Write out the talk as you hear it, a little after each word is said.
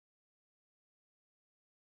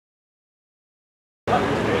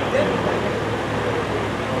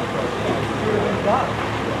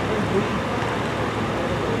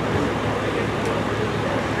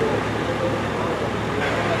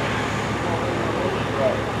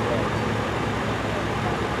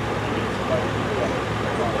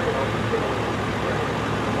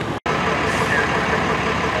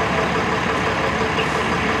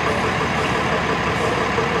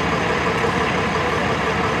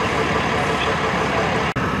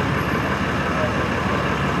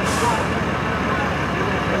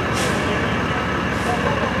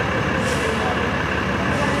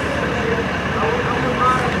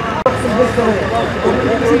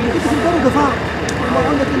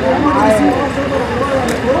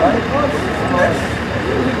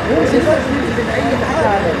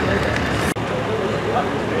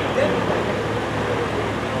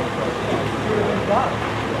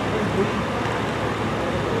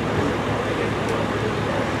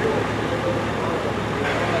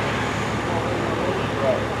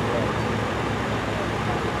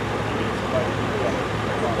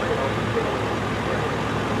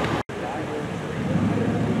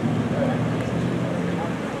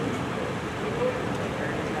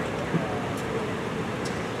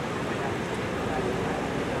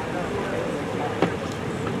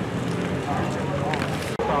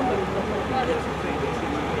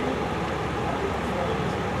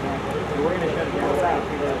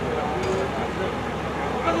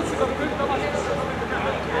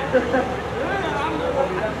Okay,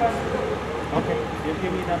 you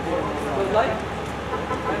give me that one.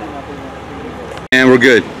 And we're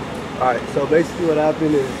good. Alright, so basically what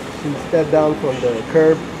happened is she stepped down from the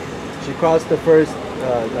curb. She crossed the first,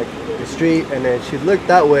 like the street, and then she looked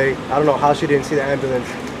that way. I don't know how she didn't see the ambulance.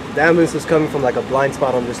 The ambulance was coming from like a blind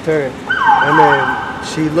spot on this turn. And then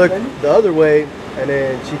she looked the other way, and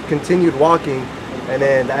then she continued walking. And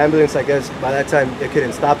then the ambulance, I guess, by that time, it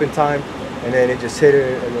couldn't stop in time. And then it just hit her,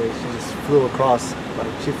 and then she just flew across. Like,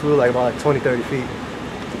 she flew like about 20, 30 feet.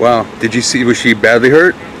 Wow. Did you see, was she badly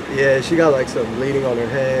hurt? Yeah, she got like some bleeding on her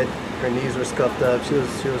head. Her knees were scuffed up. She was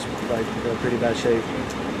like in pretty bad shape.